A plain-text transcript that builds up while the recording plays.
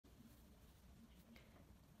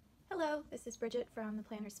Hello, this is Bridget from the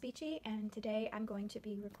Planner Speechy, and today I'm going to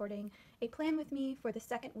be recording a plan with me for the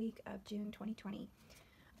second week of June 2020.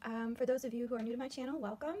 For those of you who are new to my channel,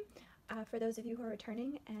 welcome. For those of you who are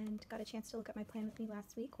returning and got a chance to look at my plan with me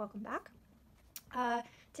last week, welcome back.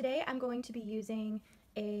 Today I'm going to be using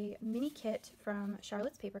a mini kit from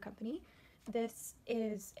Charlotte's Paper Company. This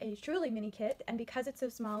is a truly mini kit, and because it's so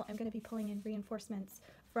small, I'm going to be pulling in reinforcements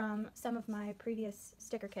from some of my previous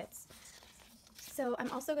sticker kits. So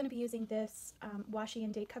I'm also going to be using this washi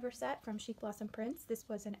and date cover set from Chic Blossom Prints. This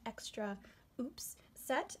was an extra oops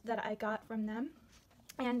set that I got from them.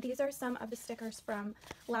 And these are some of the stickers from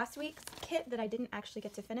last week's kit that I didn't actually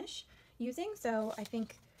get to finish using. So I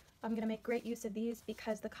think I'm going to make great use of these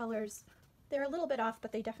because the colors, they're a little bit off,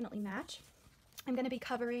 but they definitely match. I'm going to be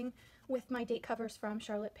covering with my date covers from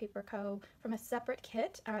Charlotte Paper Co. from a separate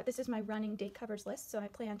kit. This is my running date covers list, so I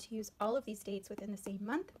plan to use all of these dates within the same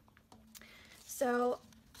month. So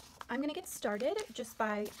I'm going to get started just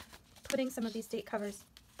by putting some of these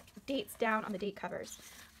dates down on the date covers.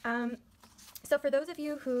 So for those of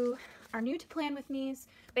you who are new to Plan With Me's,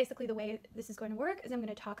 basically the way this is going to work is I'm going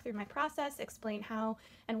to talk through my process, explain how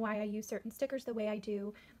and why I use certain stickers the way I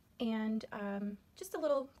do, and just a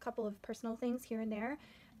little couple of personal things here and there.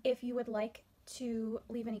 If you would like to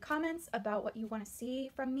leave any comments about what you want to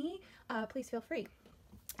see from me, please feel free,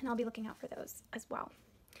 and I'll be looking out for those as well.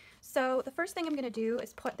 So the first thing I'm going to do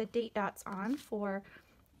is put the date dots on for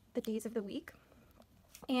the days of the week.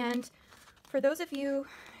 And for those of you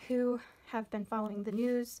who have been following the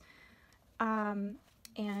news and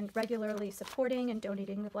regularly supporting and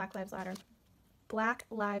donating the Black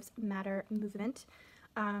Lives Matter movement,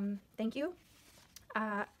 thank you.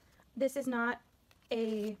 This is not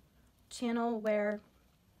a channel where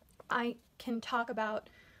I can talk about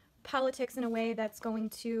politics in a way that's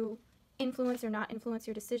going to influence or not influence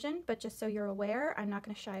your decision, but just so you're aware, I'm not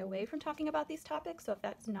going to shy away from talking about these topics. So if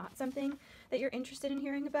that's not something that you're interested in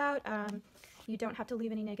hearing about, you don't have to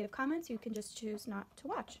leave any negative comments. You can just choose not to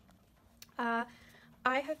watch. I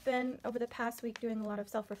have been, over the past week, doing a lot of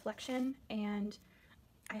self-reflection, and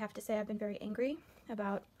I have to say I've been very angry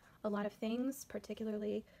about a lot of things,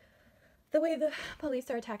 particularly the way the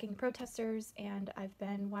police are attacking protesters, and I've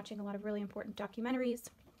been watching a lot of really important documentaries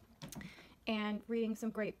and reading some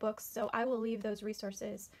great books, so I will leave those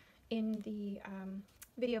resources in the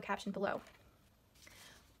video caption below.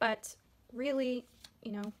 But really,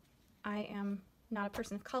 you know, I am not a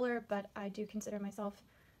person of color, but I do consider myself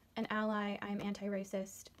an ally. I'm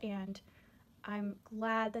anti-racist, and I'm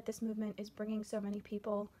glad that this movement is bringing so many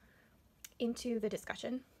people into the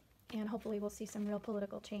discussion, and hopefully we'll see some real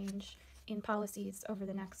political change in policies over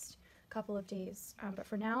the next couple of days. But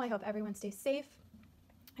for now, I hope everyone stays safe.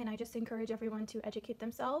 And I just encourage everyone to educate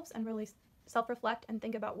themselves and really self-reflect and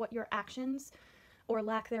think about what your actions or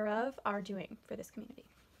lack thereof are doing for this community.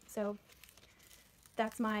 So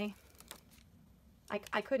that's my,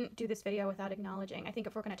 I couldn't do this video without acknowledging. I think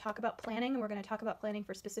if we're going to talk about planning, and we're going to talk about planning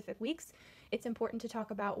for specific weeks, it's important to talk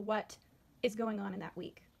about what is going on in that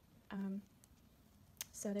week.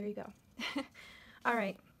 So there you go. All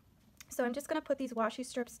right. So I'm just going to put these washi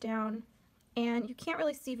strips down. And you can't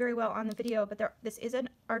really see very well on the video, but this is an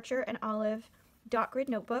Archer and Olive dot grid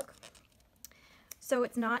notebook. So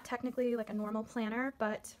it's not technically like a normal planner,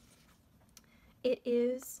 but it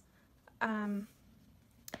is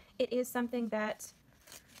something that,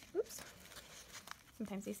 oops,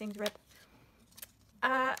 sometimes these things rip.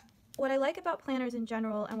 What I like about planners in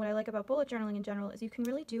general, and what I like about bullet journaling in general, is you can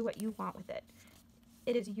really do what you want with it.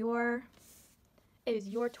 It is your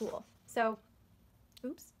tool. So,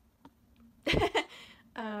 oops.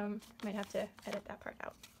 Might have to edit that part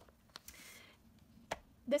out.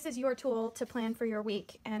 This is your tool to plan for your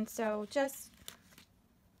week, and so just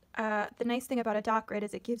the nice thing about a dot grid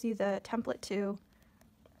is it gives you the template to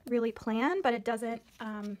really plan, but it doesn't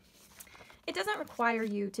require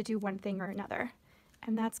you to do one thing or another,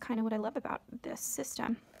 and that's kind of what I love about this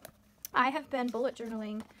system. I have been bullet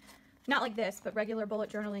journaling, not like this, but regular bullet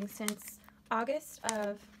journaling since August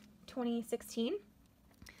of 2016.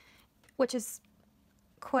 Which is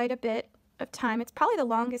quite a bit of time. It's probably the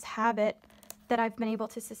longest habit that I've been able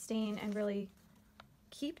to sustain and really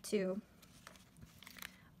keep to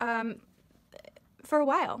for a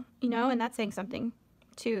while, you know, and that's saying something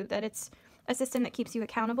too, that it's a system that keeps you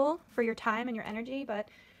accountable for your time and your energy. But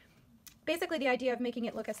basically the idea of making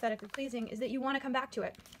it look aesthetically pleasing is that you want to come back to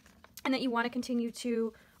it and that you want to continue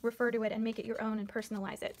to refer to it and make it your own and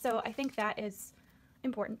personalize it. So I think that is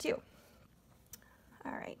important too.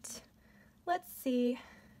 All right. Let's see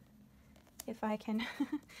if I can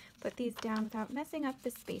put these down without messing up the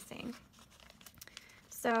spacing.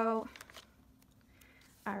 So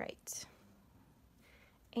All right.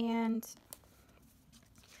 And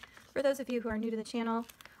for those of you who are new to the channel,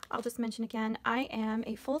 I'll just mention again, I am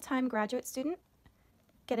a full-time graduate student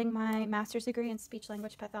getting my master's degree in speech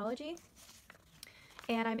language pathology.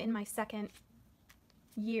 And I'm in my second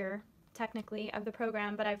year, technically, of the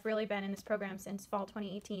program, but I've really been in this program since fall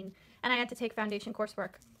 2018, and I had to take foundation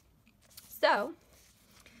coursework. So,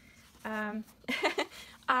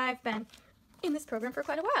 I've been in this program for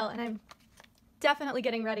quite a while, and I'm definitely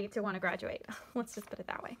getting ready to want to graduate. Let's just put it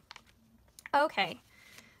that way. Okay,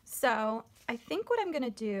 so I think what I'm going to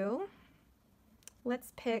do,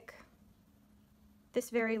 let's pick this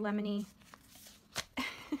very lemony,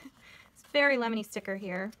 this very lemony sticker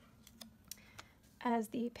here as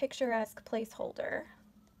the picturesque placeholder.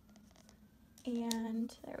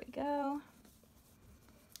 And there we go.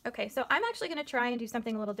 Okay, so I'm actually going to try and do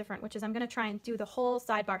something a little different, which is I'm going to try and do the whole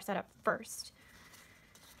sidebar setup first.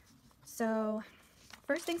 So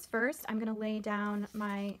first things first, I'm going to lay down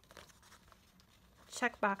my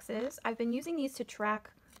check boxes. I've been using these to track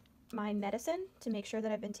my medicine, to make sure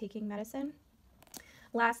that I've been taking medicine.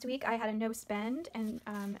 Last week I had a no spend and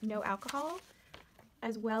no alcohol,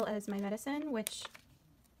 as well as my medicine, which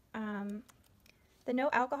the no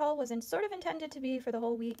alcohol was sort of intended to be for the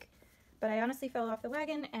whole week, but I honestly fell off the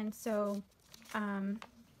wagon, and so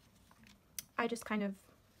I just kind of,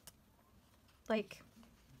 like,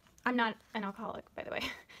 I'm not an alcoholic, by the way.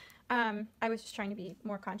 I was just trying to be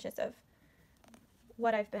more conscious of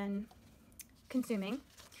what I've been consuming,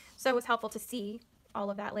 so it was helpful to see all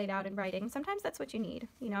of that laid out in writing. Sometimes that's what you need,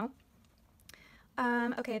 you know?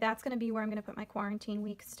 Okay, that's going to be where I'm going to put my quarantine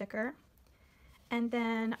week sticker. And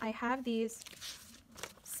then I have these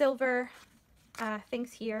silver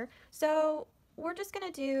things here. So we're just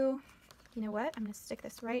going to do, you know what? I'm going to stick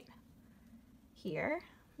this right here.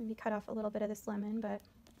 Maybe cut off a little bit of this lemon, but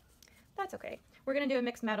that's okay. We're going to do a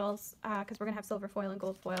mixed metals because we're going to have silver foil and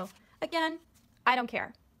gold foil. Again, I don't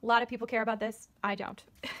care. A lot of people care about this. I don't.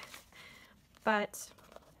 But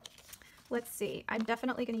let's see. I'm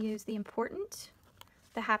definitely going to use the important,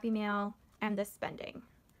 the Happy Mail, and the spending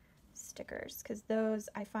stickers because those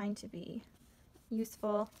I find to be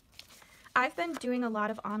useful. I've been doing a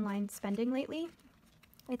lot of online spending lately.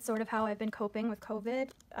 It's sort of how I've been coping with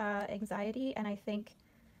COVID anxiety, and I think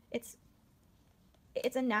it's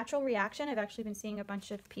a natural reaction. I've actually been seeing a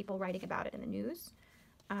bunch of people writing about it in the news.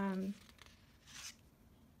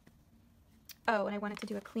 Oh, and I wanted to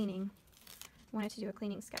do a cleaning.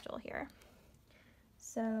 Schedule here.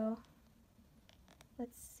 So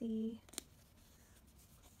let's see.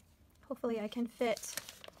 Hopefully I can fit.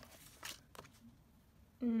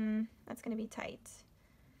 That's going to be tight.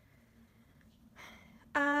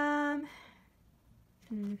 All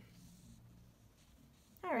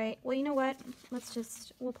right. Well, you know what?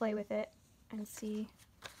 We'll play with it and see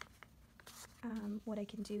what I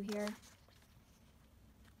can do here.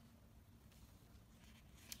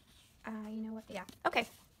 You know what? Yeah. Okay.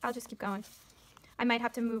 I'll just keep going. I might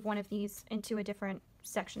have to move one of these into a different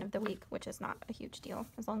section of the week, which is not a huge deal,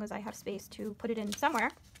 as long as I have space to put it in somewhere.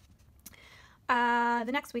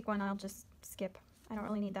 The next week one I'll just skip. I don't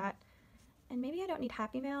really need that. And maybe I don't need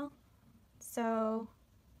Happy Mail, so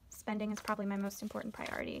spending is probably my most important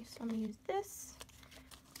priority. So I'm going to use this,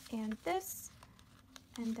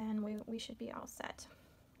 and then we should be all set.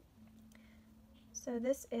 So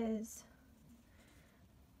this is,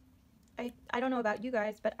 I don't know about you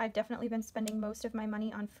guys, but I've definitely been spending most of my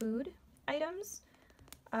money on food items.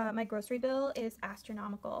 My grocery bill is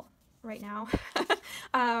astronomical right now.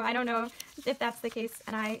 I don't know if that's the case,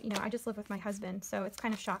 and I just live with my husband, so it's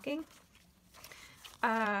kind of shocking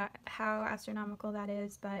how astronomical that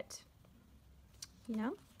is, but you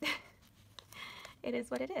know, it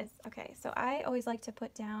is what it is. Okay, so I always like to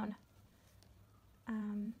put down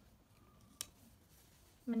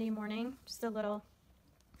Monday morning, just a little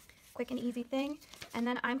quick and easy thing, and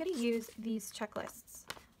then I'm going to use these checklists.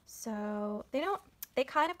 So they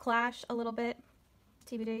kind of clash a little bit,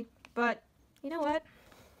 TBD, but you know what?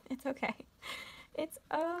 It's okay. It's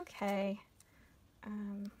okay.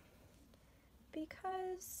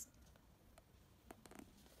 Because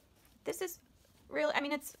this is really,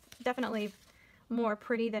 it's definitely more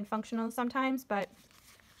pretty than functional sometimes, but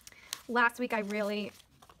last week I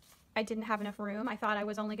didn't have enough room. I thought I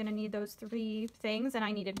was only going to need those 3 things, and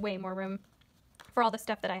I needed way more room for all the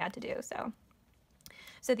stuff that I had to do. So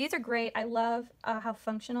these are great. I love how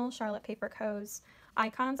functional Charlotte Paper Co.'s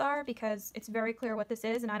icons are, because it's very clear what this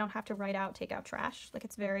is, and I don't have to write out take out trash. Like,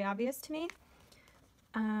 it's very obvious to me.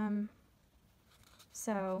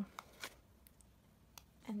 So,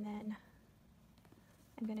 and then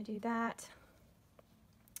I'm going to do that.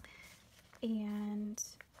 And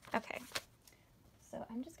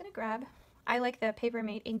grab. I like the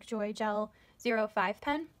Papermate Inkjoy Gel 05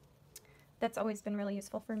 pen. That's always been really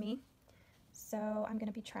useful for me. So I'm going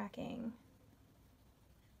to be tracking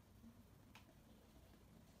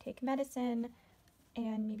take medicine,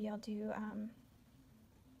 and maybe I'll do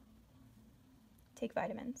take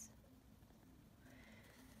vitamins.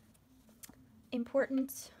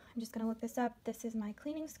 Important, I'm just going to look this up. This is my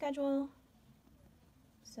cleaning schedule.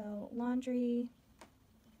 So laundry,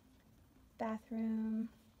 bathroom,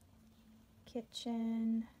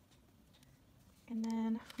 kitchen, and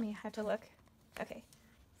then I have to look. Okay,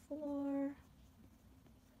 floor,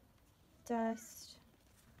 dust,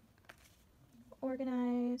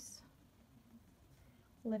 organize,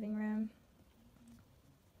 living room.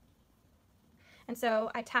 And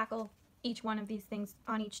so I tackle each one of these things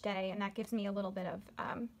on each day, and that gives me a little bit of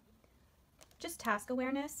just task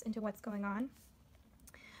awareness into what's going on.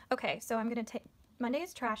 Okay, so I'm going to take, Monday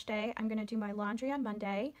is trash day. I'm going to do my laundry on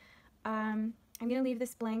Monday. I'm going to leave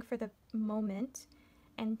this blank for the moment,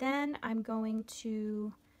 and then I'm going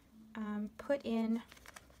to put in,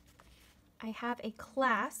 I have a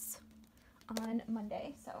class on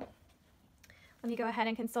Monday, so let me go ahead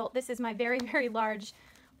and consult. This is my very, very large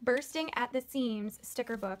Bursting at the Seams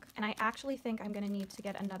sticker book, and I actually think I'm going to need to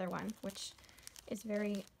get another one, which is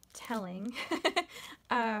very telling.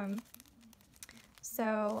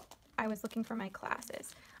 So I was looking for my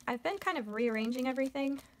classes. I've been kind of rearranging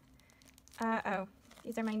everything. Oh,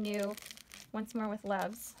 these are my new Once More with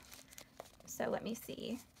Loves. So let me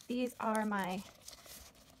see. These are my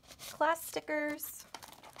class stickers.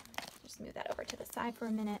 Just move that over to the side for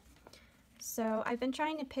a minute. So I've been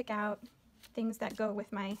trying to pick out things that go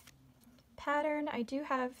with my pattern. I do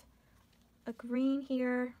have a green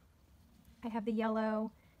here. I have the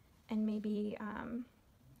yellow, and maybe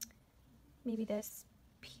maybe this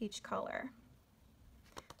peach color.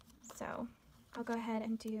 So I'll go ahead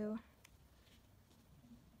and do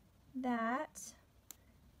that.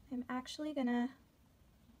 I'm actually gonna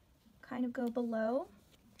kind of go below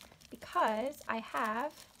because I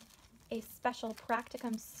have a special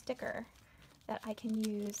practicum sticker that I can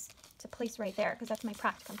use to place right there, because that's my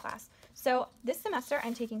practicum class. So this semester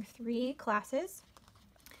I'm taking 3 classes.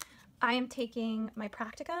 I am taking my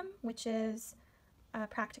practicum, which is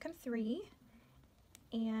practicum 3,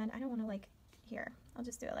 and I don't want to, like, here, I'll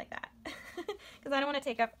just do it like that because I don't want to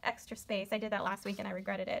take up extra space. I did that last week and I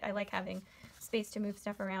regretted it. I like having space to move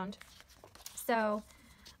stuff around. So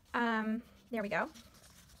there we go.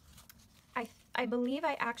 I believe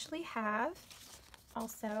I actually have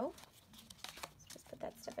also, let's just put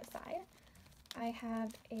that stuff aside, I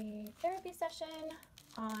have a therapy session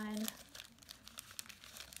on,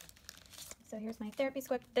 so here's my therapy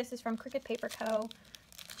script. This is from Crooked Paper Co.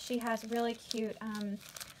 She has really cute,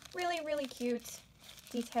 really cute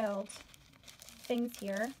detailed things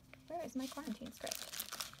here. Where is my quarantine script?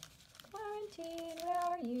 Quarantine, where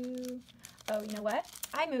are you? Oh, you know what?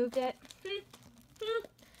 I moved it.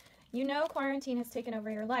 You know quarantine has taken over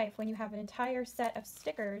your life when you have an entire set of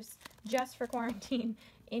stickers just for quarantine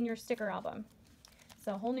in your sticker album. It's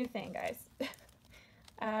a whole new thing, guys.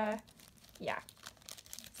 Yeah.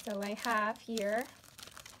 So I have here,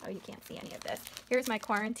 oh, you can't see any of this. Here's my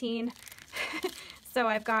quarantine. So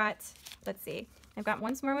I've got, let's see, I've got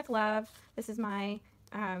Once More with Love. This is my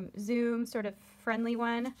Zoom sort of friendly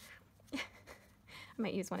one. I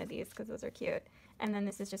might use one of these because those are cute. And then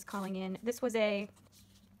this is just calling in. This was a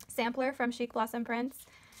sampler from Chic Blossom Prints,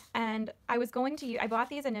 and I was going to use, I bought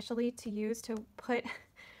these initially to use to put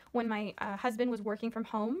when my husband was working from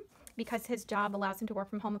home, because his job allows him to work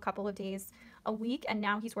from home a couple of days a week, and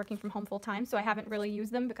now he's working from home full time, so I haven't really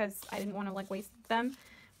used them because I didn't want to like waste them,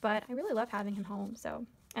 but I really love having him home. So,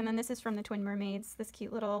 and then this is from the Twin Mermaids, this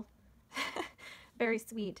cute little very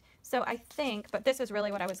sweet. So I think, but this is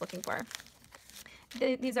really what I was looking for.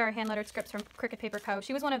 These are hand-lettered scripts from Crooked Paper Co.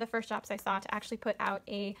 She was one of the first shops I saw to actually put out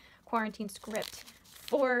a quarantine script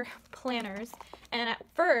for planners. And at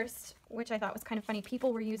first, which I thought was kind of funny,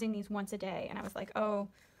 people were using these once a day. And I was like, oh,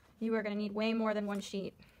 you are going to need way more than one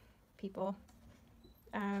sheet, people.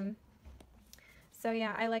 So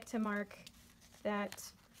yeah, I like to mark that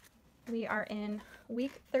we are in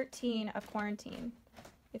week 13 of quarantine,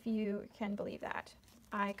 if you can believe that.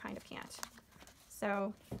 I kind of can't.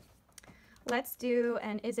 So let's do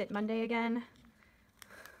an Is It Monday again?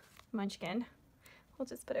 Munchkin. We'll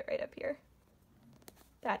just put it right up here.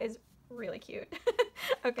 That is really cute.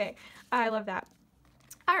 Okay, I love that.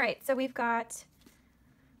 All right, so we've got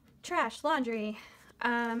trash, laundry.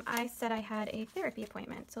 I said I had a therapy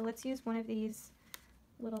appointment, so let's use one of these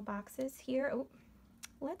little boxes here. Oh,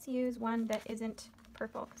 let's use one that isn't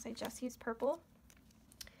purple because I just used purple.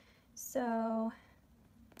 So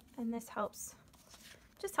and this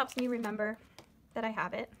just helps me remember that I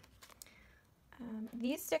have it.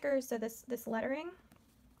 These stickers, so this lettering,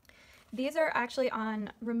 these are actually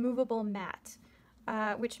on removable mat,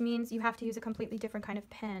 which means you have to use a completely different kind of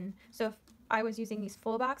pen. So if I was using these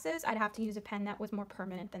full boxes, I'd have to use a pen that was more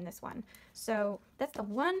permanent than this one. So that's the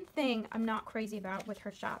one thing I'm not crazy about with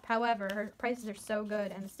her shop. However, her prices are so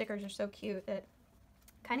good and the stickers are so cute that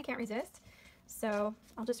I kind of can't resist. So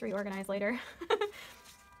I'll just reorganize later.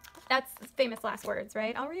 That's famous last words,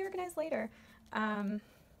 right? I'll reorganize later. And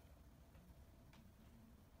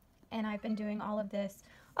I've been doing all of this.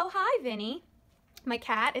 Oh, hi, Vinny. My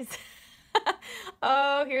cat is...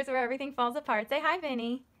 Oh, here's where everything falls apart. Say hi,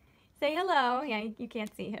 Vinny. Say hello. Yeah, you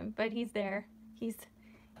can't see him, but he's there. He's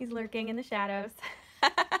lurking in the shadows.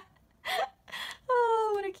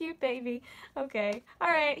 Oh, what a cute baby. Okay. All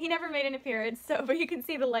right. He never made an appearance, but you can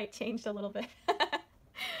see the light changed a little bit.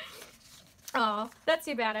 Oh, that's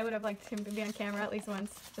too bad. I would have liked him to be on camera at least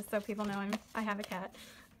once, just so people know I have a cat.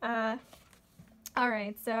 All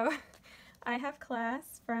right, so I have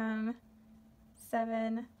class from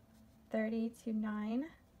 7:30 to 9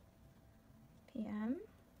 p.m.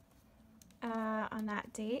 On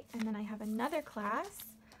that date, and then I have another class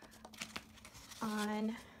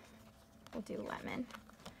on, we'll do lemon.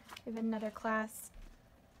 We have another class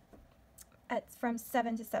from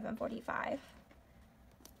 7 to 7:45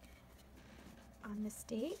 on this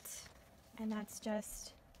date, and that's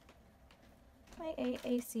just my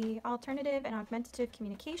AAC, Alternative and Augmentative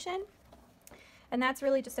Communication. And that's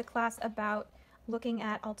really just a class about looking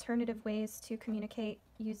at alternative ways to communicate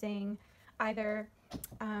using either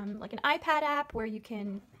like an iPad app where you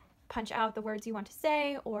can punch out the words you want to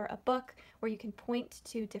say, or a book where you can point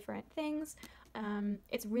to different things.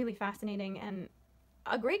 It's really fascinating and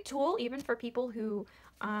a great tool even for people who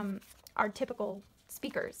are typical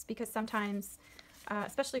speakers, because sometimes,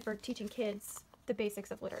 especially for teaching kids, the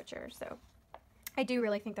basics of literature. So I do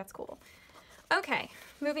really think that's cool. Okay,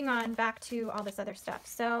 moving on back to all this other stuff.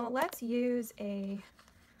 So let's use a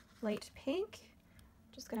light pink.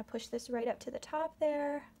 Just gonna push this right up to the top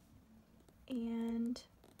there and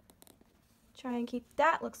try and keep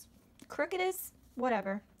that. Looks crooked as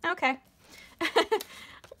whatever. Okay.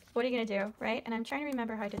 What are you gonna do, right? And I'm trying to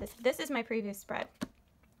remember how I did this. This is my previous spread.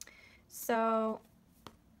 So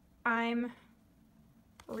I'm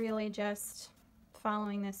really just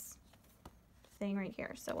following this thing right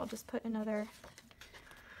here. So I'll just put another,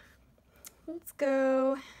 let's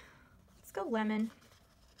go lemon.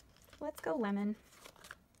 Let's go lemon.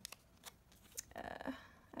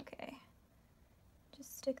 Okay,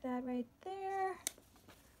 just stick that right there.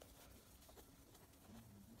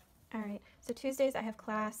 All right, so Tuesdays I have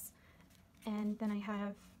class, and then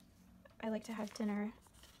I like to have dinner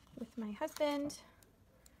with my husband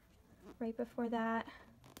right before that.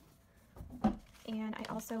 And I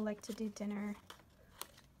also like to do dinner.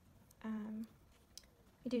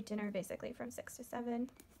 We do dinner basically from 6 to 7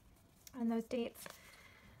 on those dates.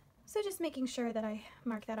 So just making sure that I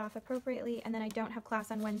mark that off appropriately. And then I don't have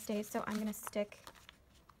class on Wednesdays, so I'm going to stick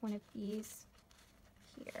one of these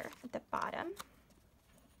here at the bottom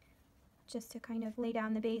just to kind of lay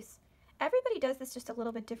down the base. Everybody does this just a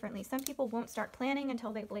little bit differently. Some people won't start planning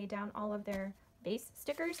until they've laid down all of their base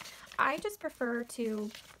stickers. I just prefer to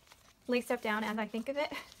lay stuff down as I think of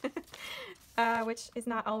it, which is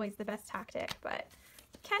not always the best tactic, but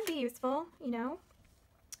can be useful, you know.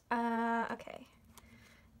 Okay.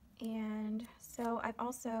 And so I've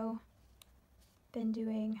also been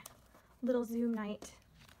doing little Zoom night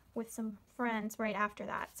with some friends right after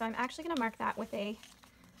that. So I'm actually going to mark that with a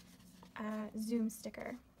Zoom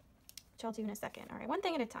sticker, which I'll do in a second. All right, one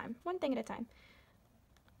thing at a time, one thing at a time.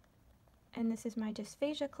 And this is my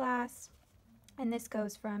dysphagia class, and this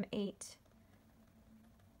goes from 8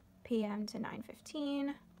 p.m. to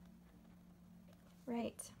 9:15,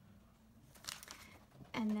 right?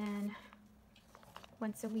 And then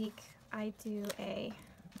once a week I do a,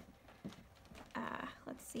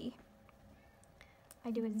 let's see,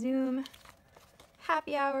 I do a Zoom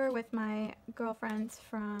happy hour with my girlfriends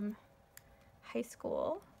from high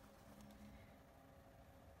school.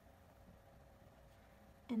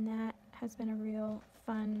 And that has been a real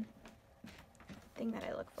fun thing that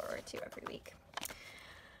I look forward to every week.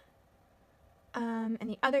 And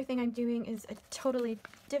the other thing I'm doing is a totally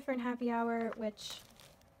different happy hour, which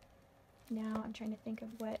now I'm trying to think of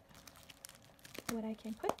what I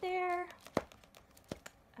can put there.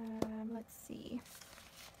 Let's see.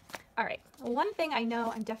 All right, one thing I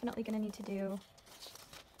know I'm definitely going to need to do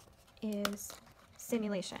is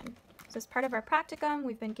simulation. So as part of our practicum,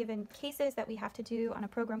 we've been given cases that we have to do on a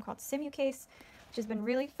program called SimuCase, which has been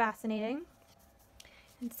really fascinating.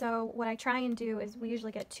 And so what I try and do is we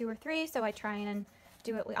usually get 2 or 3, so I try and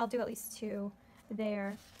do it. I'll do at least 2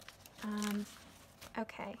 there.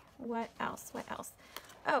 Okay, what else? What else?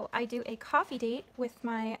 Oh, I do a coffee date with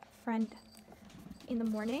my friend in the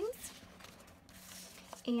mornings.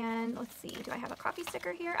 And let's see, do I have a coffee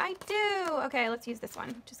sticker here? I do! Okay, let's use this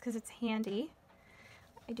one just because it's handy.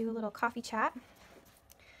 I do a little coffee chat.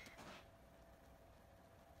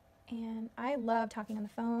 And I love talking on the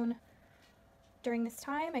phone during this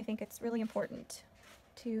time. I think it's really important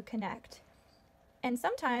to connect. And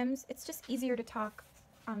sometimes it's just easier to talk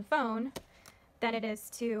on the phone than it is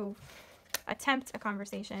to attempt a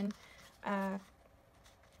conversation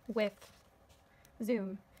with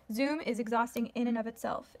Zoom. Zoom is exhausting in and of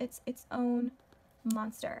itself. It's its own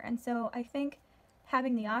monster. And so I think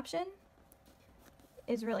having the option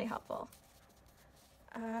is really helpful.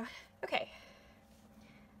 Okay.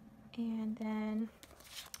 And then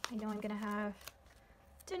I know I'm gonna have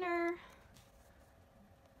dinner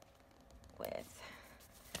with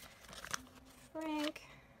Frank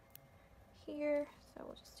here. So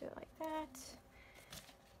we'll just do it like that.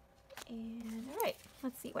 And all right,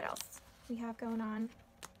 let's see what else we have going on.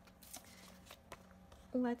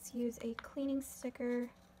 Let's use a cleaning sticker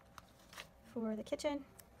for the kitchen.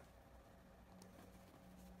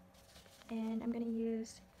 And I'm going to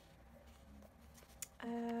use,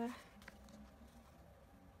 oh,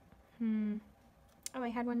 I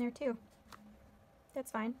had one there too.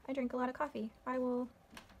 That's fine. I drink a lot of coffee. I will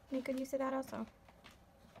make good use of that also.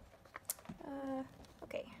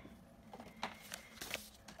 Okay.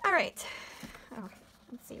 All right. Oh,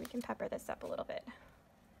 let's see. We can pepper this up a little bit.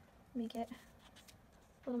 Make it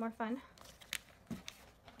a little more fun.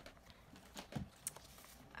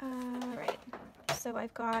 All right. So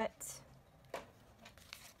I've got,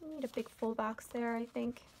 I need a big full box there, I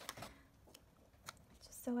think,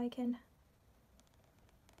 just so I can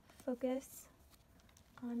focus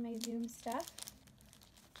on my Zoom stuff.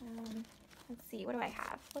 Let's see, what do I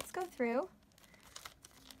have? Let's go through.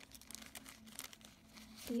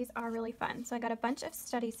 These are really fun. So I got a bunch of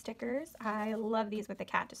study stickers. I love these with the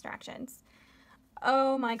cat distractions.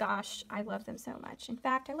 Oh my gosh, I love them so much. In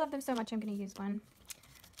fact, I love them so much I'm going to use one.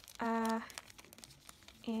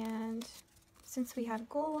 And since we have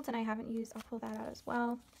gold and I haven't used, I'll pull that out as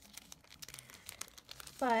well.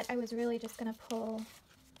 But I was really just going to pull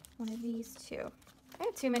one of these two. I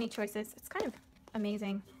have too many choices. It's kind of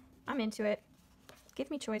amazing. I'm into it. Give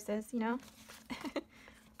me choices, you know?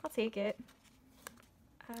 I'll take it.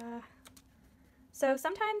 So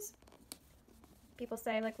sometimes people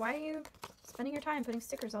say, like, why are you spending your time putting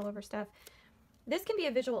stickers all over stuff? This can be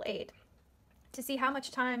a visual aid to see how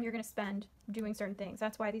much time you're going to spend doing certain things.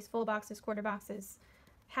 That's why these full boxes, quarter boxes,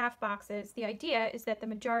 half boxes, the idea is that the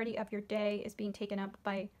majority of your day is being taken up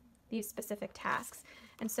by these specific tasks.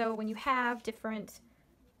 And so when you have different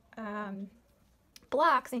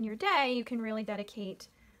blocks in your day, you can really dedicate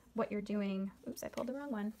what you're doing. Oops, I pulled the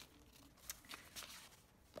wrong one.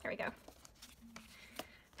 There we go.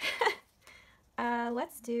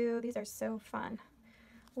 Let's do, these are so fun.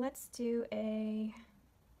 Let's do a,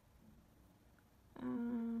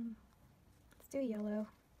 let's do a yellow,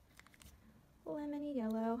 lemony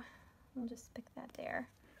yellow. We'll just stick that there.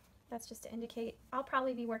 That's just to indicate I'll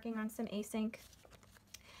probably be working on some async.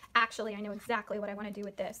 Actually, I know exactly what I want to do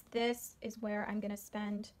with this. This is where I'm going to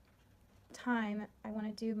spend time. I want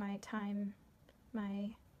to do my time, my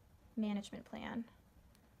management plan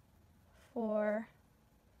for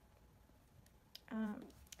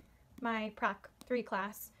my Proc 3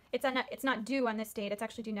 class. It's not due on this date. It's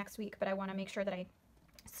actually due next week, but I want to make sure that I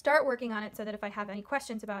start working on it so that if I have any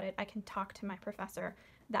questions about it, I can talk to my professor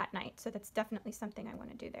that night. So that's definitely something I want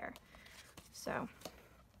to do there. So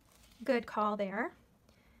good call there.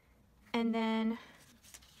 And then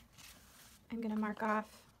I'm going to mark off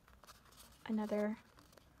another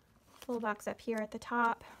full box up here at the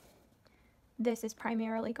top. This is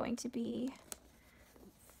primarily going to be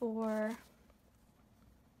for,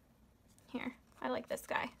 here, I like this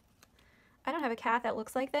guy. I don't have a cat that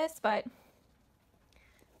looks like this, but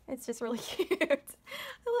it's just really cute.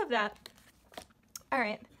 I love that. All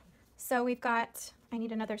right, so we've got, I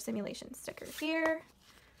need another simulation sticker here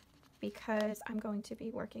because I'm going to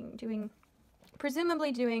be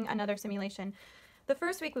presumably doing another simulation. The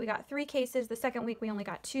first week we got 3 cases, the second week we only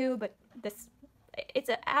got 2, but it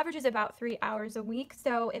averages about 3 hours a week.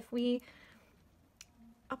 So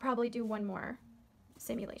I'll probably do one more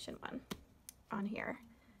simulation one on here.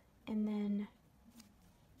 And then,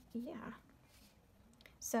 yeah.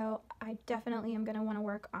 So I definitely am going to want to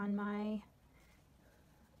work on my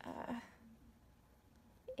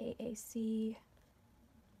AAC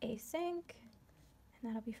async. and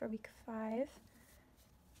that'll be for week 5.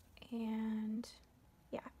 And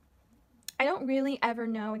yeah, I don't really ever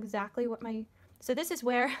know exactly what so this is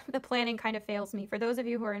where the planning kind of fails me. For those of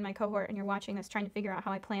you who are in my cohort and you're watching this trying to figure out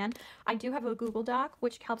how I plan, I do have a Google Doc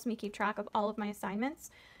which helps me keep track of all of my assignments.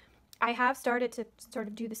 I have started to sort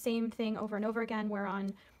of do the same thing over and over again, where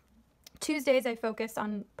on Tuesdays I focus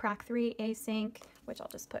on Prac 3 async, which I'll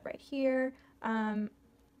just put right here.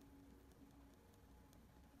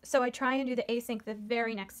 So I try and do the async the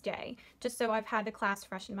very next day, just so I've had the class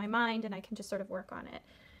fresh in my mind and I can just sort of work on it.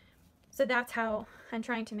 So that's how I'm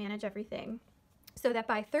trying to manage everything, so that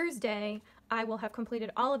by Thursday I will have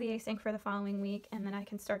completed all of the async for the following week, and then I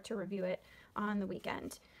can start to review it on the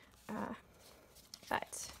weekend.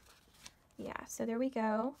 But yeah, so there we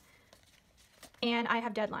go. And I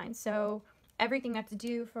have deadlines, so everything that's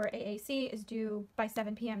due for AAC is due by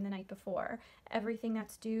 7 p.m. the night before. Everything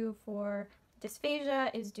that's due for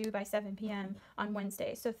dysphagia is due by 7 p.m. on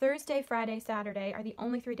Wednesday. So Thursday, Friday, Saturday are the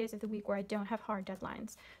only 3 days of the week where I don't have hard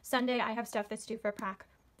deadlines. Sunday, I have stuff that's due for Prac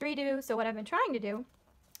 3 due. So what I've been trying to do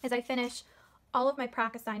is I finish all of my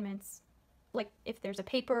Prac assignments. Like if there's a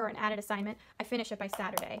paper or an added assignment, I finish it by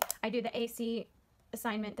Saturday. I do the AC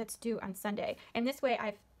assignment that's due on Sunday. And this way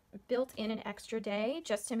I've built in an extra day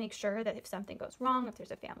just to make sure that if something goes wrong, if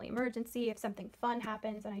there's a family emergency, if something fun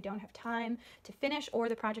happens and I don't have time to finish, or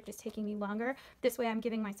the project is taking me longer, this way I'm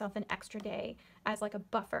giving myself an extra day as like a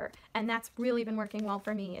buffer. And that's really been working well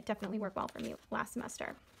for me. It definitely worked well for me last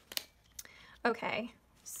semester. Okay,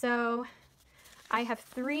 so I have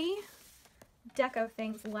 3 deco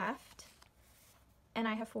things left and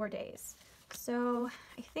I have 4 days. So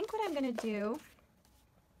I think what I'm going to do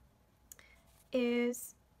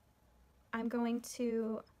is I'm going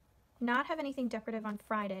to not have anything decorative on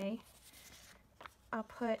Friday. I'll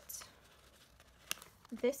put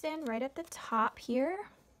this in right at the top here.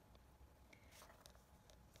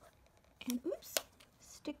 And oops,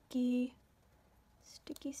 sticky,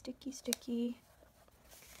 sticky, sticky, sticky.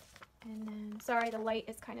 And then, sorry, the light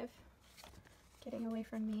is kind of getting away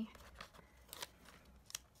from me.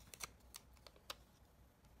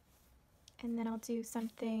 And then I'll do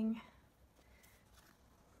something.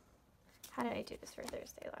 How did I do this for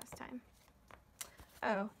Thursday last time?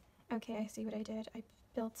 Oh, okay, I see what I did. I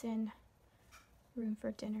built in room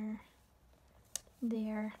for dinner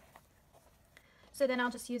there. So then I'll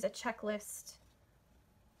just use a checklist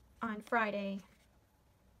on Friday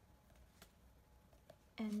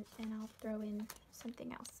and I'll throw in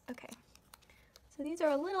something else. Okay, so these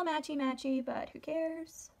are a little matchy-matchy, but who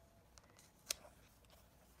cares?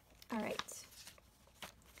 All right,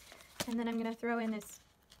 and then I'm gonna throw in this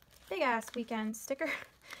big ass weekend sticker,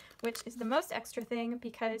 which is the most extra thing,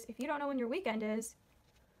 because if you don't know when your weekend is,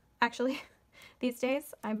 actually these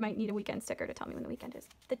days I might need a weekend sticker to tell me when the weekend is.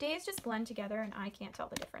 The days just blend together and I can't tell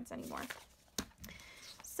the difference anymore.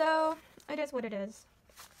 So it is what it is.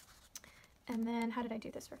 And then how did I do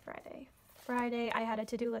this for Friday? Friday I had a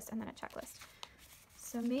to-do list and then a checklist.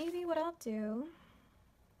 So maybe what I'll do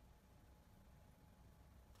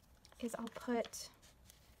is I'll put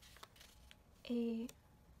a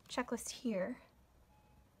checklist here,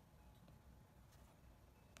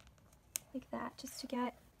 like that, just to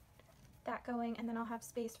get that going, and then I'll have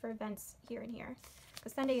space for events here and here,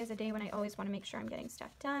 because Sunday is a day when I always want to make sure I'm getting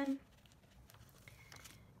stuff done.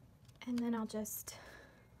 And then I'll just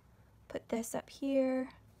put this up here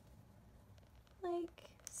like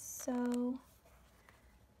so,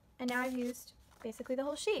 and now I've used basically the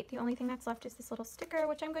whole sheet. The only thing that's left is this little sticker,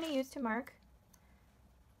 which I'm going to use to mark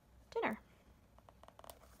dinner.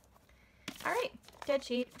 All right, dead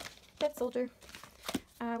sheet, dead soldier,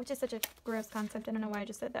 which is such a gross concept. I don't know why I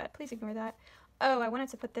just said that. Please ignore that. Oh, I wanted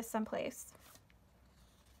to put this someplace.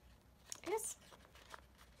 I guess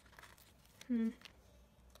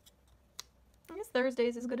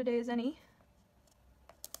Thursday's as good a day as any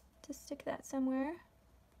to stick that somewhere.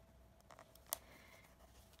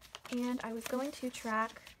 And I was going to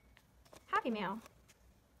track Happy Mail.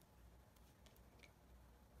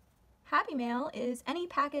 Happy Mail is any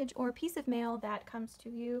package or piece of mail that comes to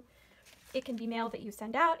you. It can be mail that you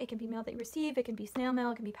send out, it can be mail that you receive, it can be snail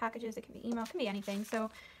mail, it can be packages, it can be email, it can be anything.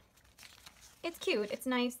 So it's cute. It's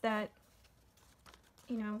nice that,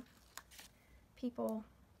 you know, people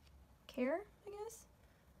care, I guess.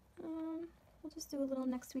 We'll just do a little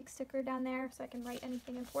next week sticker down there so I can write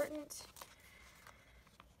anything important.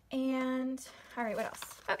 And, all right, what else?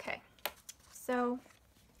 Okay, so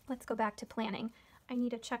let's go back to planning. I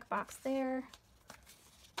need a checkbox there.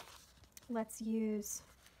 Let's use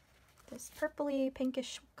this purpley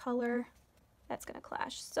pinkish color. That's gonna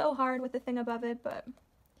clash so hard with the thing above it, but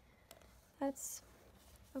that's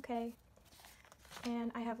okay.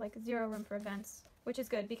 and I have like 0 room for events, which is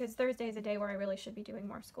good because Thursday is a day where I really should be doing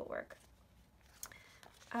more schoolwork.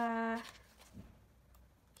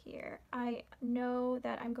 Here, I know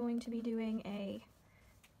that I'm going to be doing a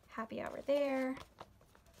happy hour there,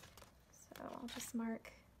 so I'll just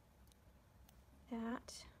mark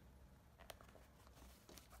that.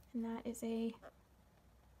 And that is a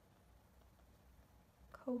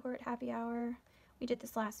cohort happy hour. We did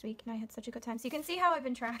this last week and I had such a good time. So you can see how I've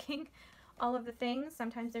been tracking all of the things.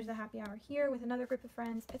 Sometimes there's a happy hour here with another group of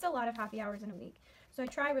friends. It's a lot of happy hours in a week. So I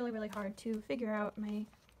try really, really hard to figure out my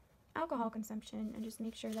alcohol consumption and just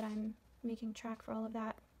make sure that I'm making track for all of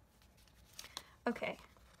that. Okay,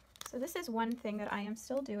 so this is one thing that I am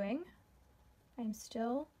still doing. I am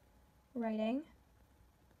still writing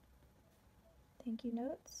thank you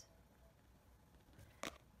notes,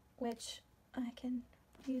 which I can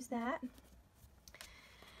use that.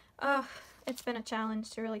 It's been a challenge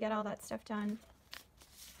to really get all that stuff done.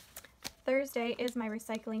 Thursday is my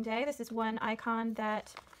recycling day. This is one icon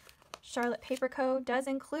that Charlotte Paper Co. does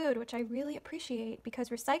include, which I really appreciate because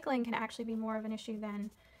recycling can actually be more of an issue than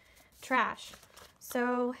trash.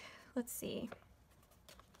 So let's see.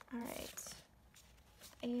 All right.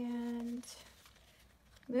 And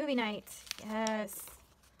movie night. Yes.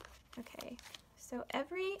 Okay. So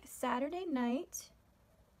every Saturday night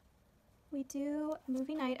we do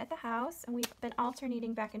movie night at the house, and we've been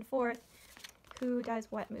alternating back and forth who does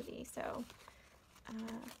what movie. So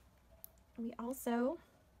we also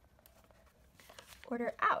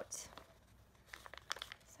order out.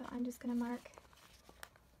 So I'm just going to mark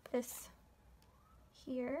this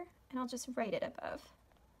here, and I'll just write it above.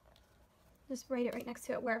 Just write it right next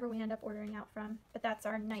to it wherever we end up ordering out from. But that's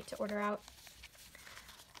our night to order out.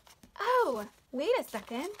 Oh, wait a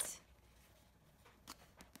second.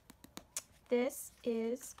 This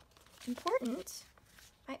is important.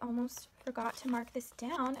 I almost forgot to mark this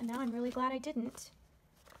down, and now I'm really glad I didn't.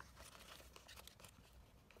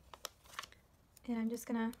 And I'm just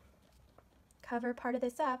gonna cover part of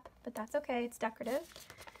this up, but that's okay, it's decorative.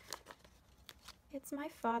 It's my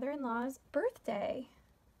father-in-law's birthday.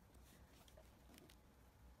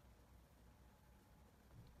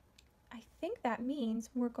 I think that means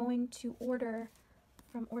we're going to order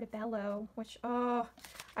from Ortobello, which, oh,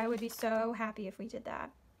 I would be so happy if we did that.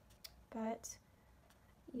 But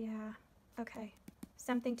yeah, okay,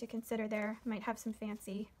 something to consider there. Might have some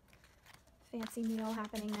fancy meal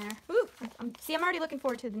happening there. Ooh, see, I'm already looking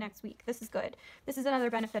forward to the next week. This is good. This is another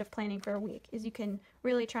benefit of planning for a week, is you can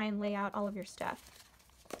really try and lay out all of your stuff.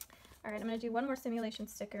 All right, I'm going to do one more simulation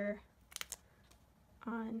sticker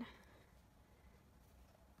on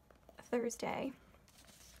Thursday.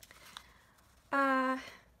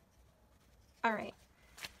 All right,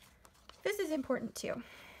 this is important too.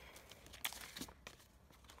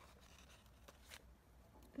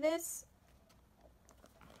 This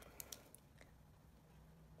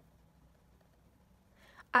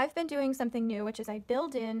I've been doing something new, which is I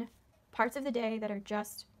build in parts of the day that are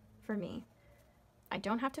just for me. I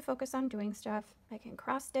don't have to focus on doing stuff. I can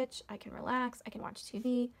cross stitch, I can relax, I can watch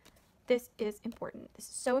TV. This is important. This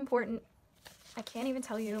is so important. I can't even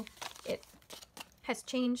tell you. It has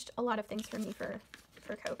changed a lot of things for me for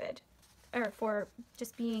COVID, or for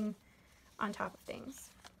just being on top of things.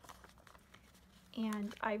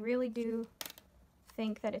 And I really do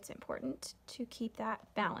think that it's important to keep that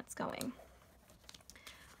balance going.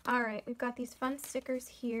 All right, we've got these fun stickers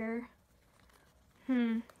here.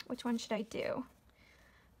 Which one should I do?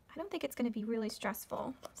 I don't think it's going to be really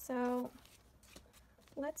stressful. So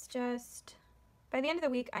let's just, by the end of the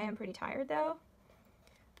week, I am pretty tired though,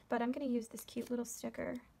 but I'm going to use this cute little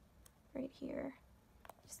sticker right here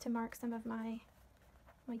just to mark some of my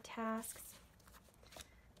tasks.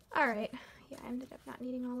 All right, yeah, I ended up not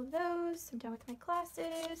needing all of those. I'm done with my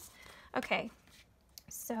classes. Okay,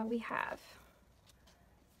 so we have,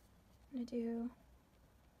 I'm going to do,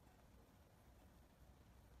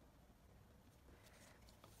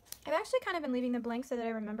 I've actually kind of been leaving them blank so that I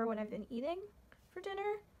remember what I've been eating for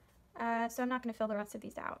dinner. So I'm not going to fill the rest of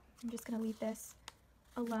these out. I'm just going to leave this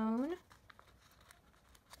alone.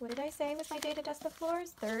 What did I say was my day to dust the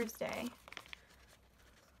floors? Thursday.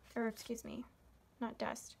 Or excuse me, not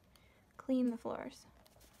dust. Clean the floors.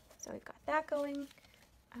 So we've got that going.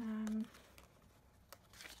 And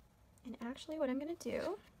actually what I'm going to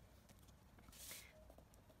do,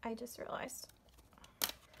 I just realized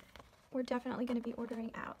we're definitely going to be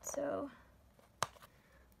ordering out. So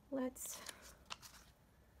let's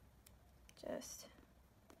just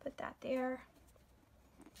put that there,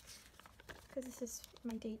 because this is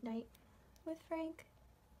my date night with Frank.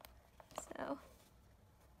 So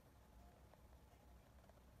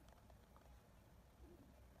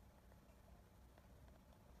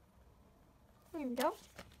There we go.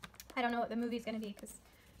 I don't know what the movie's going to be because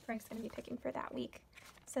Frank's going to be picking for that week.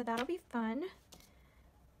 So that'll be fun.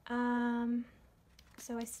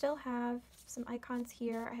 So I still have some icons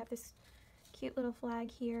here. I have this cute little flag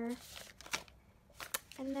here.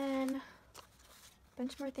 And then a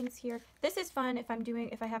bunch more things here. This is fun if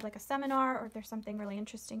I have like a seminar or if there's something really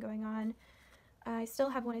interesting going on. I still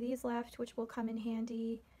have one of these left, which will come in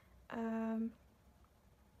handy. Oh,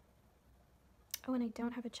 and I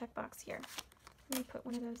don't have a checkbox here. Let me put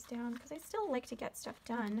one of those down because I still like to get stuff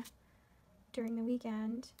done during the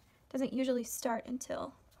weekend. Doesn't usually start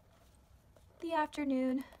until the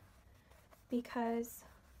afternoon because,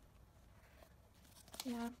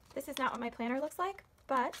 yeah, this is not what my planner looks like,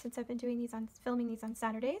 but since I've been filming these on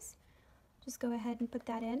Saturdays, just go ahead and put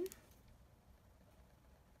that in.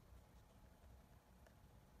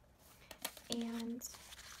 And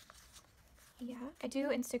yeah, I do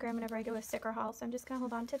Instagram whenever I do a sticker haul, so I'm just gonna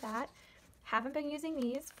hold on to that. Haven't been using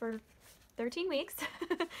these for 13 weeks.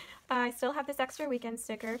 I still have this extra weekend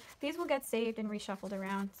sticker. These will get saved and reshuffled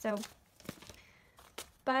around, so,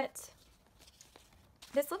 but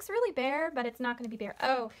this looks really bare, but it's not going to be bare.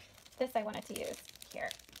 Oh, this I wanted to use here.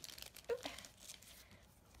 Oop.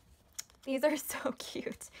 These are so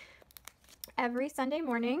cute. Every Sunday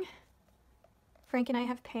morning, Frank and I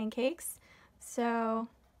have pancakes, so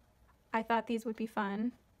I thought these would be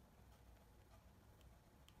fun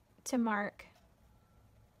to mark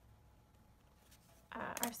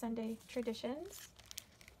our Sunday traditions,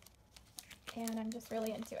 and I'm just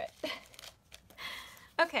really into it.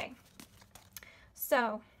 Okay,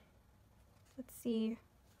 so let's see.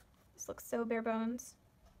 This looks so bare bones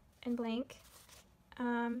and blank.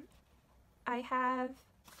 I have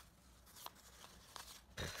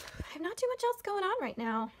not too much else going on right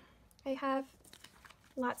now. I have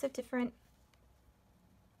lots of different,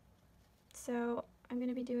 so I'm going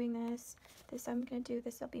to be doing this. I'm going to do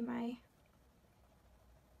this. Will be my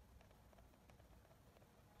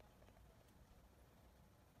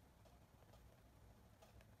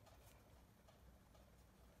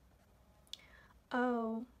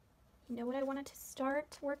oh, you know what I wanted to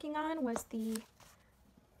start working on was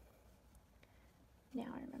now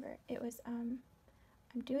I remember, it was, I'm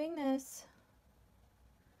doing this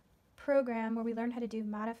program where we learn how to do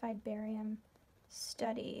modified barium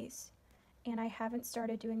studies, and I haven't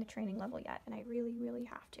started doing the training level yet, and I really, really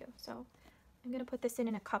have to. So I'm going to put this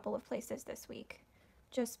in a couple of places this week,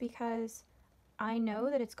 just because I know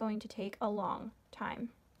that it's going to take a long time.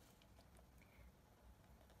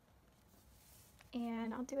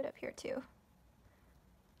 And I'll do it up here too.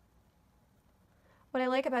 What I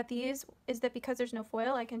like about these is that because there's no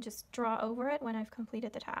foil, I can just draw over it when I've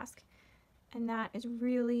completed the task. And that is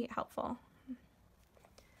really helpful.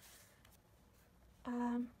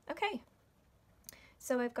 Okay,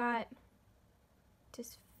 so I've got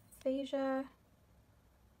dysphagia,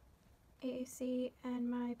 AAC,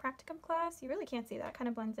 and my practicum class. You really can't see that, it kind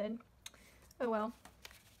of blends in. Oh well.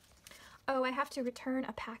 Oh, I have to return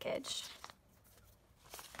a package.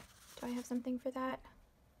 Do I have something for that?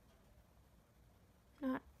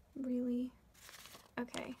 Not really.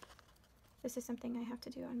 Okay. This is something I have to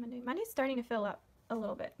do on Monday. Monday's starting to fill up a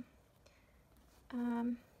little bit.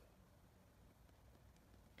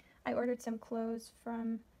 I ordered some clothes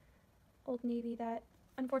from Old Navy that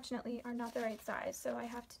unfortunately are not the right size, so I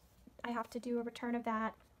have to do a return of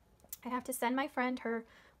that. I have to send my friend her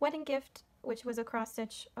wedding gift, which was a cross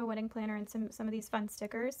stitch, a wedding planner, and some of these fun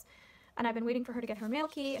stickers. And I've been waiting for her to get her mail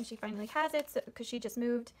key, and she finally has it because she just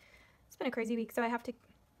moved. It's been a crazy week, so I have to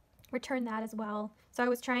return that as well. So I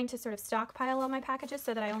was trying to sort of stockpile all my packages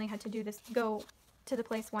so that I only had to go to the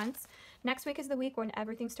place once. Next week is the week when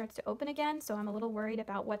everything starts to open again, so I'm a little worried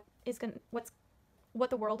about what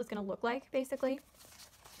the world is gonna look like, basically.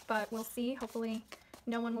 But we'll see. Hopefully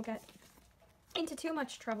no one will get into too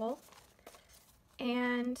much trouble.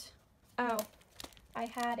 And oh, I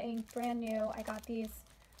had a brand new, I got these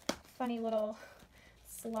funny little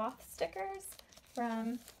sloth stickers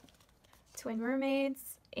from Twin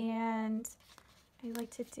Mermaids, and I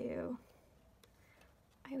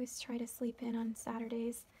always try to sleep in on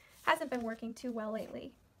Saturdays. Hasn't been working too well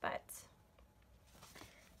lately, but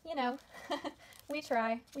you know, we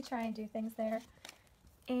try and do things there.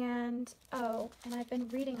 And oh, and I've been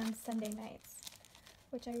reading on Sunday nights,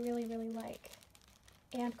 which I really, really like,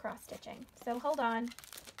 and cross stitching. So hold on,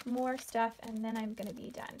 more stuff, and then I'm gonna be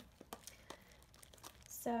done.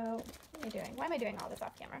 So what am I doing? Why am I doing all this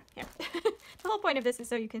off camera? Here. The whole point of this is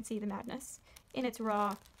so you can see the madness in its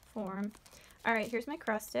raw form. All right, here's my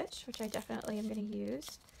cross stitch, which I definitely am going to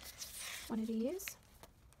use. One of these.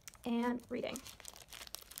 And reading.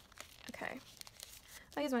 Okay.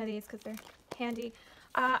 I'll use one of these because they're handy.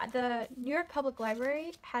 The New York Public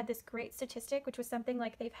Library had this great statistic, which was something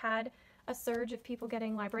like they've had a surge of people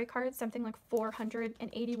getting library cards. Something like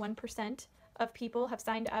 481% of people have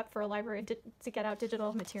signed up for a library to get out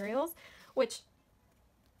digital materials, which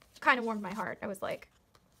kind of warmed my heart. I was like,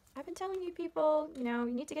 I've been telling you people, you know,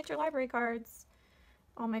 you need to get your library cards,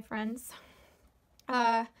 all my friends.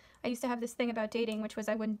 I used to have this thing about dating, which was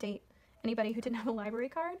I wouldn't date anybody who didn't have a library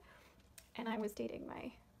card. And I was dating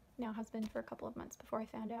my now husband for a couple of months before I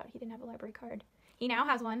found out he didn't have a library card. He now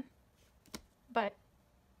has one, but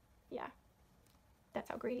yeah, that's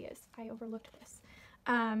how great he is. I overlooked this.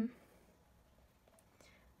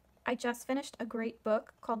 I just finished a great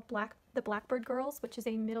book called The Blackbird Girls, which is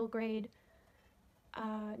a middle grade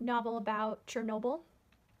novel about Chernobyl,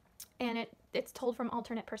 and it's told from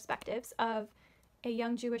alternate perspectives of a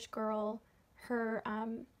young Jewish girl, her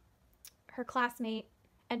classmate,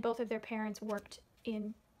 and both of their parents worked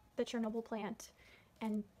in the Chernobyl plant,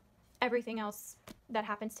 and everything else that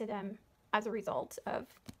happens to them as a result of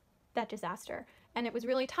that disaster. And it was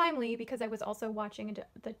really timely because I was also watching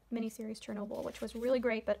the miniseries Chernobyl, which was really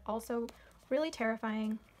great, but also really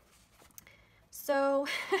terrifying. So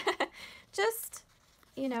just,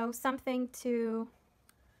 you know, something to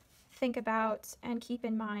think about and keep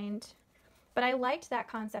in mind. But I liked that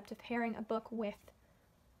concept of pairing a book with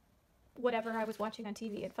whatever I was watching on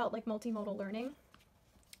TV. It felt like multimodal learning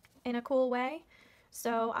in a cool way.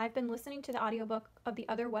 So I've been listening to the audiobook of The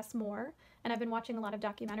Other Wes Moore, and I've been watching a lot of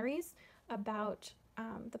documentaries about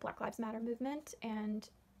the Black Lives Matter movement and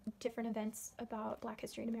different events about Black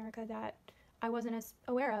history in America that I wasn't as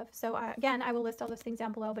aware of. So again, I will list all those things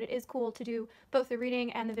down below, but it is cool to do both the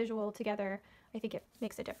reading and the visual together. I think it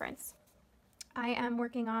makes a difference. I am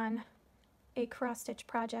working on a cross-stitch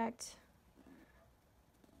project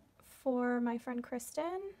for my friend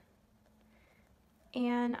Kristen,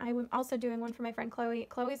 and I'm also doing one for my friend Chloe.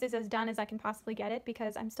 Chloe's is as done as I can possibly get it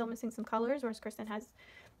because I'm still missing some colors, whereas Kristen has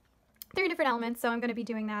 3 different elements, so I'm going to be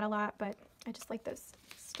doing that a lot, but I just like those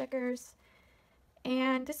stickers.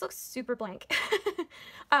 And this looks super blank.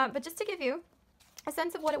 But just to give you a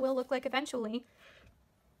sense of what it will look like eventually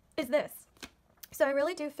is this. So I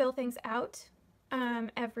really do fill things out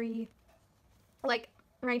every, like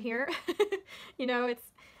right here. You know,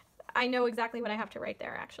 I know exactly what I have to write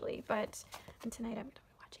there actually, but and tonight I'm going to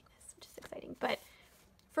be watching this, which is exciting. But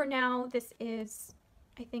for now, this is,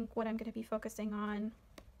 I think, what I'm going to be focusing on.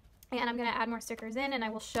 And I'm going to add more stickers in, and I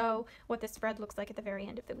will show what this spread looks like at the very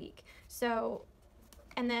end of the week. So,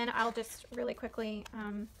 and then I'll just really quickly,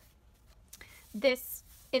 this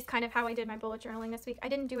is kind of how I did my bullet journaling this week. I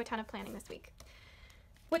didn't do a ton of planning this week,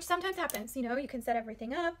 which sometimes happens. You know, you can set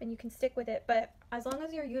everything up and you can stick with it, but as long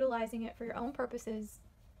as you're utilizing it for your own purposes,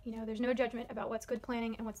 you know, there's no judgment about what's good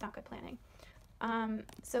planning and what's not good planning.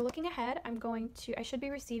 So looking ahead, I should be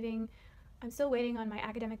receiving, I'm still waiting on my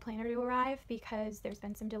academic planner to arrive because there's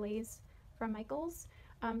been some delays from Michael's,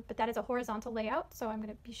 but that is a horizontal layout, so I'm going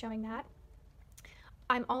to be showing that.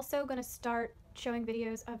 I'm also going to start showing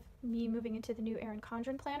videos of me moving into the new Erin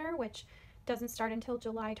Condren planner, which doesn't start until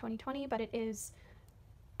July 2020, but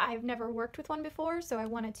I've never worked with one before, so I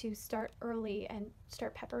wanted to start early and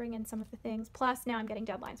start peppering in some of the things. Plus, now I'm getting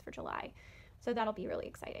deadlines for July, so that'll be really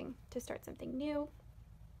exciting to start something new.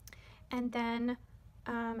 And then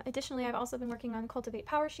additionally, I've also been working on Cultivate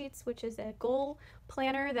Power Sheets, which is a goal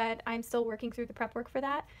planner that I'm still working through the prep work for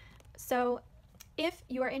that. So if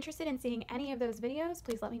you are interested in seeing any of those videos,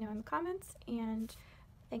 please let me know in the comments. And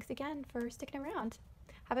thanks again for sticking around.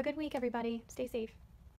 Have a good week, everybody. Stay safe.